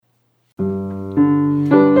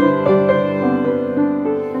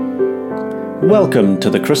Welcome to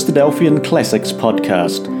the Christadelphian Classics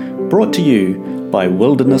podcast, brought to you by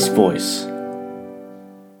Wilderness Voice.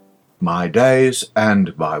 My Days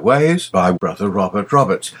and My Ways by Brother Robert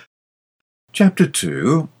Roberts. Chapter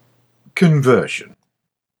 2, Conversion.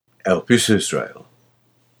 Elpis, Israel.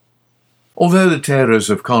 Although the terrors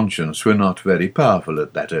of conscience were not very powerful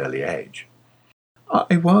at that early age,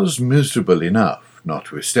 I was miserable enough,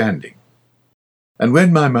 notwithstanding. And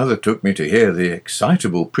when my mother took me to hear the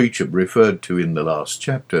excitable preacher referred to in the last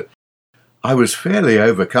chapter, I was fairly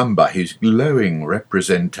overcome by his glowing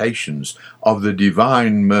representations of the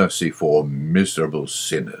divine mercy for miserable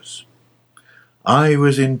sinners. I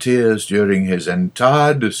was in tears during his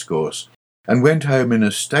entire discourse, and went home in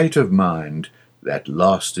a state of mind that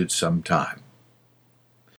lasted some time.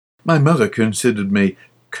 My mother considered me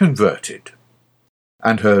converted,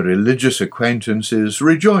 and her religious acquaintances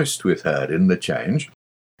rejoiced with her in the change,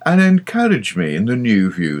 and encouraged me in the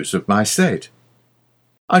new views of my state.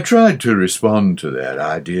 I tried to respond to their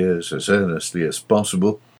ideas as earnestly as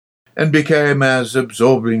possible, and became as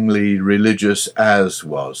absorbingly religious as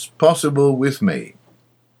was possible with me.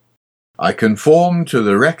 I conformed to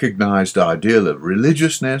the recognized ideal of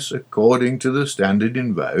religiousness according to the standard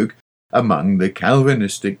in vogue among the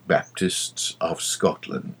Calvinistic Baptists of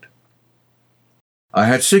Scotland. I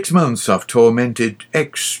had 6 months of tormented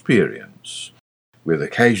experience, with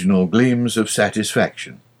occasional gleams of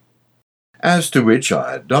satisfaction, as to which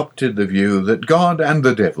I adopted the view that God and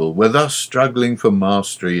the devil were thus struggling for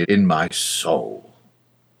mastery in my soul.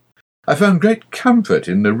 I found great comfort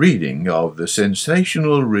in the reading of the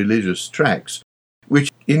sensational religious tracts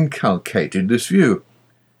which inculcated this view,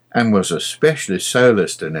 and was especially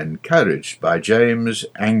solaced and encouraged by James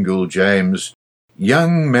Angle James'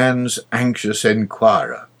 Young Man's Anxious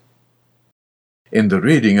Enquirer. In the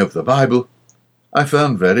reading of the Bible, I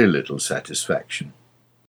found very little satisfaction,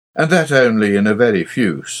 and that only in a very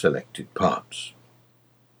few selected parts.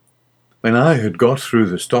 When I had got through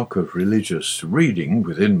the stock of religious reading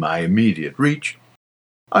within my immediate reach,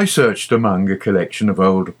 I searched among a collection of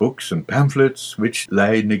old books and pamphlets which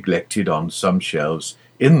lay neglected on some shelves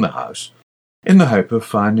in the house, in the hope of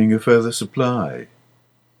finding a further supply.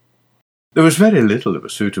 There was very little of a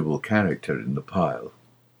suitable character in the pile,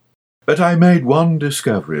 but I made one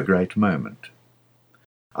discovery of great moment.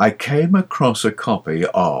 I came across a copy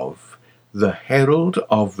of The Herald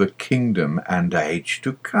of the Kingdom and Age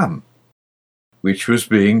to Come, which was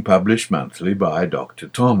being published monthly by Dr.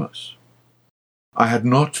 Thomas. I had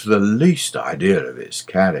not the least idea of its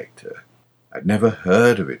character. I'd never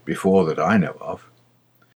heard of it before that I know of.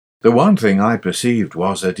 The one thing I perceived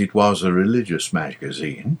was that it was a religious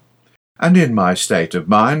magazine, and in my state of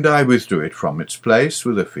mind I withdrew it from its place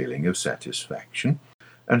with a feeling of satisfaction,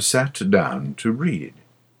 and sat down to read.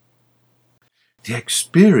 The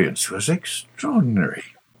experience was extraordinary.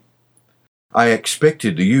 I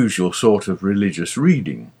expected the usual sort of religious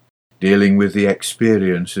reading, dealing with the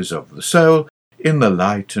experiences of the soul in the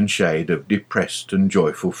light and shade of depressed and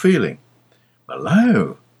joyful feeling. But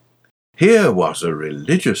lo! Here was a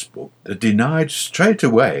religious book that denied straight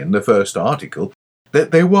away in the first article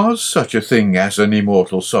that there was such a thing as an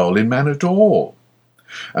immortal soul in man at all,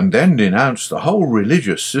 and then denounced the whole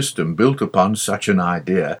religious system built upon such an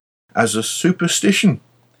idea as a superstition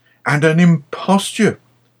and an imposture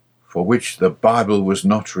for which the Bible was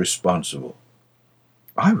not responsible.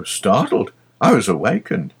 I was startled. I was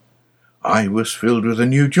awakened. I was filled with a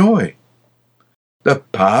new joy. The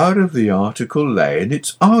power of the article lay in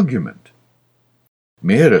its argument.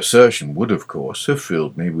 Mere assertion would, of course, have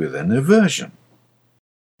filled me with an aversion.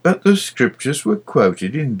 But the scriptures were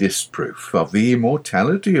quoted in disproof of the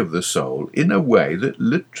immortality of the soul in a way that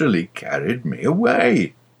literally carried me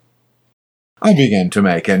away. I began to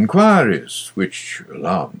make enquiries, which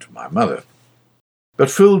alarmed my mother, but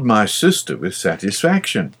filled my sister with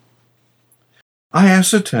satisfaction. I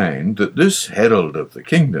ascertained that this herald of the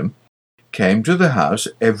kingdom came to the house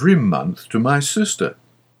every month to my sister.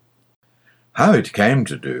 How it came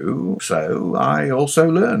to do so I also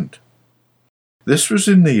learned. This was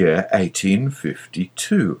in the year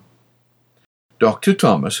 1852. Dr.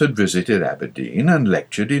 Thomas had visited Aberdeen and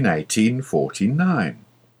lectured in 1849.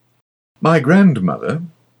 My grandmother,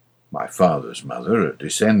 my father's mother, a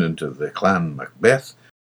descendant of the clan Macbeth,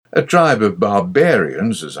 a tribe of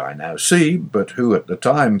barbarians, as I now see, but who at the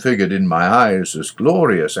time figured in my eyes as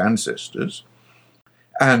glorious ancestors,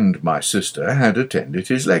 and my sister had attended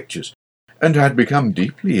his lectures, and had become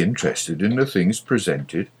deeply interested in the things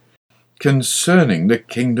presented concerning the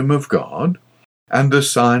kingdom of God and the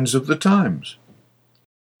signs of the times.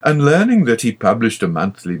 And learning that he published a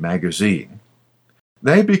monthly magazine,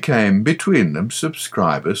 They became between them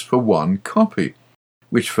subscribers for one copy,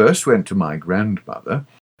 which first went to my grandmother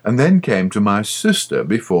and then came to my sister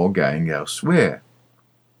before going elsewhere.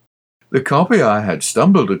 The copy I had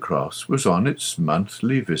stumbled across was on its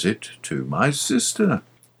monthly visit to my sister.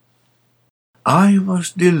 I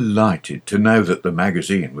was delighted to know that the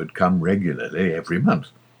magazine would come regularly every month.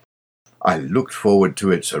 I looked forward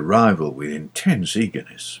to its arrival with intense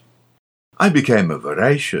eagerness. I became a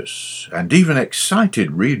voracious and even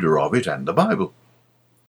excited reader of it and the Bible.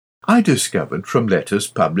 I discovered from letters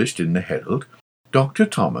published in the Herald, Dr.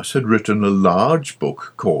 Thomas had written a large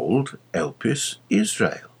book called Elpis,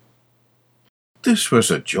 Israel. This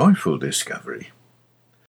was a joyful discovery.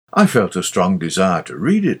 I felt a strong desire to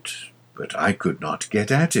read it, but I could not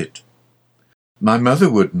get at it. My mother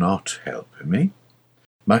would not help me,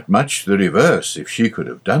 but much the reverse if she could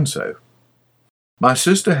have done so. My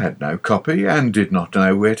sister had no copy and did not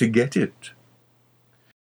know where to get it.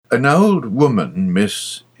 An old woman,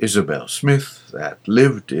 Miss Isabel Smith, that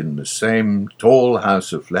lived in the same tall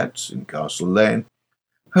house of flats in Castle Lane,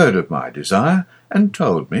 heard of my desire and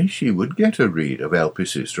told me she would get a read of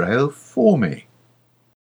Elpis Israel for me.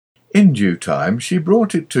 In due time she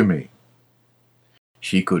brought it to me.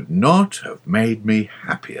 She could not have made me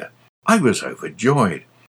happier. I was overjoyed.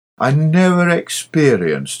 I never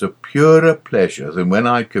experienced a purer pleasure than when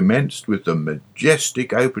I commenced with the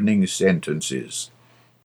majestic opening sentences.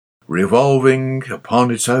 Revolving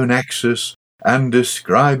upon its own axis and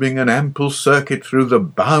describing an ample circuit through the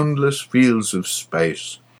boundless fields of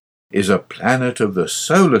space is a planet of the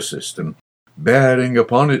solar system bearing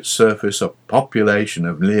upon its surface a population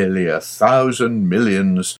of nearly 1,000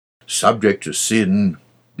 millions subject to sin,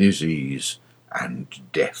 disease, and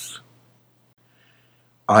death.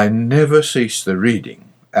 I never ceased the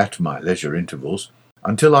reading at my leisure intervals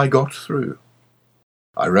until I got through.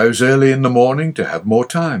 I rose early in the morning to have more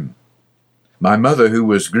time. My mother, who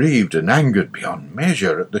was grieved and angered beyond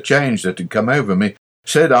measure at the change that had come over me,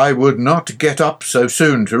 said I would not get up so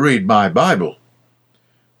soon to read my Bible.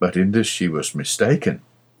 But in this she was mistaken,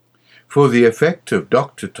 for the effect of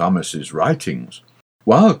Dr. Thomas's writings,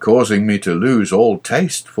 while causing me to lose all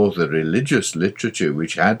taste for the religious literature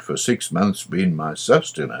which had for 6 months been my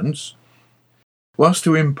sustenance, was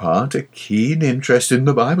to impart a keen interest in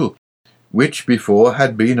the Bible, which before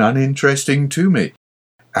had been uninteresting to me,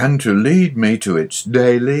 and to lead me to its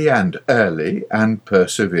daily and early and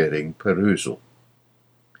persevering perusal.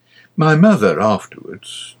 My mother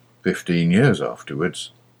afterwards, 15 years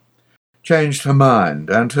afterwards, changed her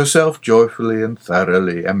mind, and herself joyfully and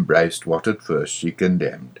thoroughly embraced what at first she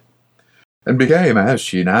condemned, and became, as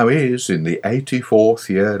she now is, in the 84th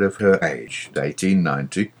year of her age,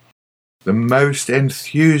 1890, the most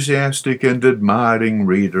enthusiastic and admiring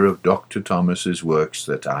reader of Dr. Thomas's works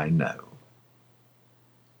that I know.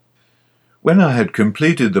 When I had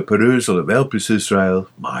completed the perusal of Elpis Israel,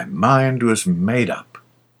 my mind was made up.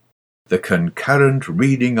 The concurrent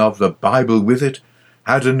reading of the Bible with it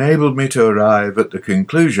had enabled me to arrive at the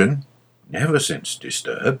conclusion, never since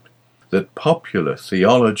disturbed, that popular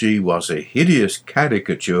theology was a hideous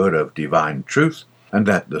caricature of divine truth, and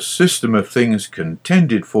that the system of things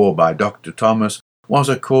contended for by Dr. Thomas was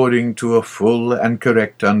according to a full and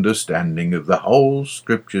correct understanding of the whole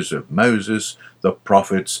Scriptures of Moses, the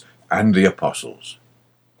prophets, and the apostles.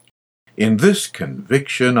 In this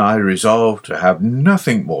conviction I resolved to have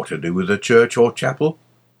nothing more to do with the church or chapel.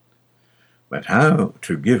 But how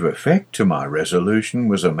to give effect to my resolution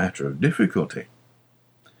was a matter of difficulty.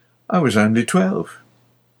 I was only 12,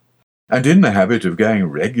 and in the habit of going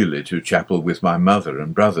regularly to chapel with my mother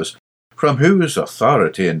and brothers, from whose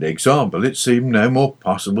authority and example it seemed no more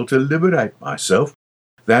possible to liberate myself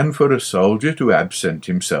than for a soldier to absent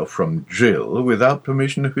himself from drill without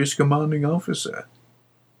permission of his commanding officer.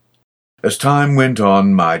 As time went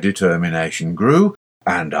on, my determination grew,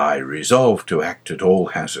 and I resolved to act at all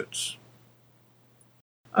hazards.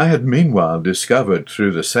 I had meanwhile discovered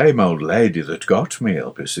through the same old lady that got me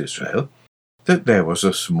Elpis Israel that there was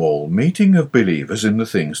a small meeting of believers in the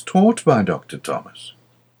things taught by Dr. Thomas.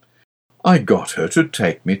 I got her to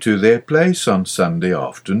take me to their place on Sunday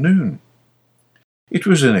afternoon. It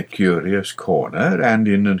was in a curious corner and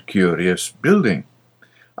in a curious building.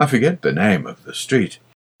 I forget the name of the street.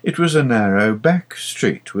 It was a narrow back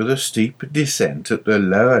street with a steep descent at the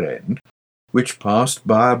lower end, which passed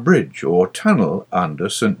by a bridge or tunnel under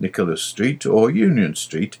St. Nicholas Street or Union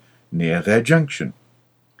Street near their junction.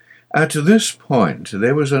 At this point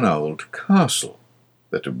there was an old castle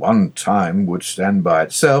that at one time would stand by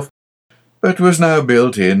itself, but was now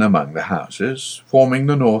built in among the houses, forming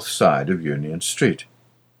the north side of Union Street.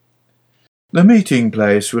 The meeting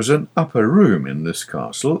place was an upper room in this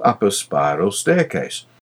castle, up a spiral staircase,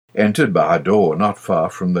 entered by a door not far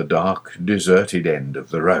from the dark, deserted end of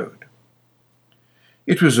the road.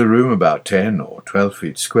 It was a room about 10 or 12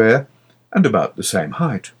 feet square, and about the same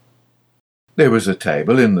height. There was a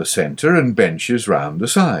table in the centre and benches round the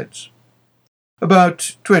sides.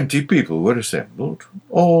 About 20 people were assembled,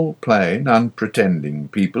 all plain, unpretending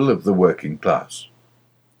people of the working class.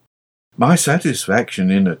 My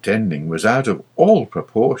satisfaction in attending was out of all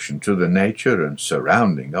proportion to the nature and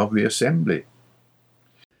surrounding of the assembly.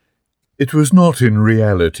 It was not in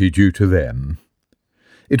reality due to them.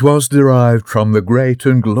 It was derived from the great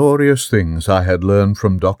and glorious things I had learned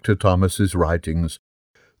from Dr. Thomas's writings,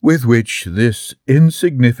 with which this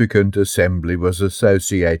insignificant assembly was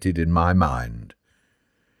associated in my mind.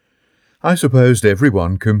 I supposed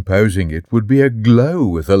everyone composing it would be aglow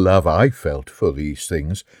with the love I felt for these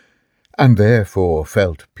things, and therefore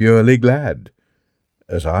felt purely glad,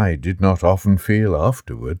 as I did not often feel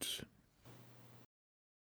afterwards.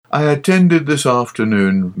 I attended this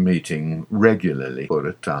afternoon meeting regularly for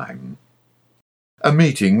a time. A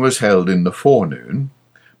meeting was held in the forenoon,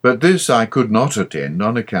 but this I could not attend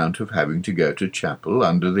on account of having to go to chapel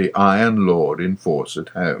under the iron law in force at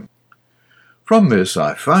home. From this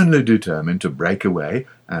I finally determined to break away,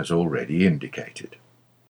 as already indicated.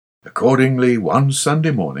 Accordingly, one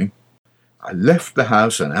Sunday morning, I left the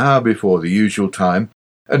house an hour before the usual time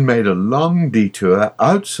and made a long detour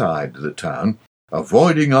outside the town,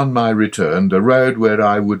 avoiding on my return the road where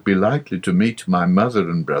I would be likely to meet my mother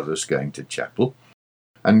and brothers going to chapel,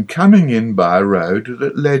 and coming in by a road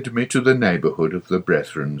that led me to the neighbourhood of the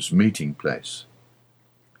Brethren's meeting place.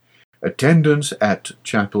 Attendance at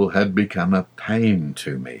chapel had become a pain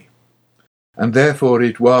to me, and therefore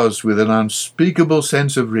it was with an unspeakable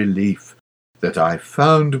sense of relief that I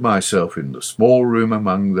found myself in the small room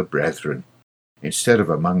among the brethren, instead of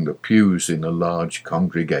among the pews in a large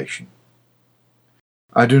congregation.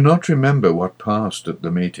 I do not remember what passed at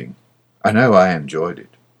the meeting. I know I enjoyed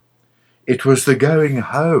it. It was the going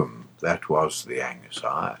home that was the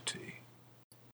anxiety.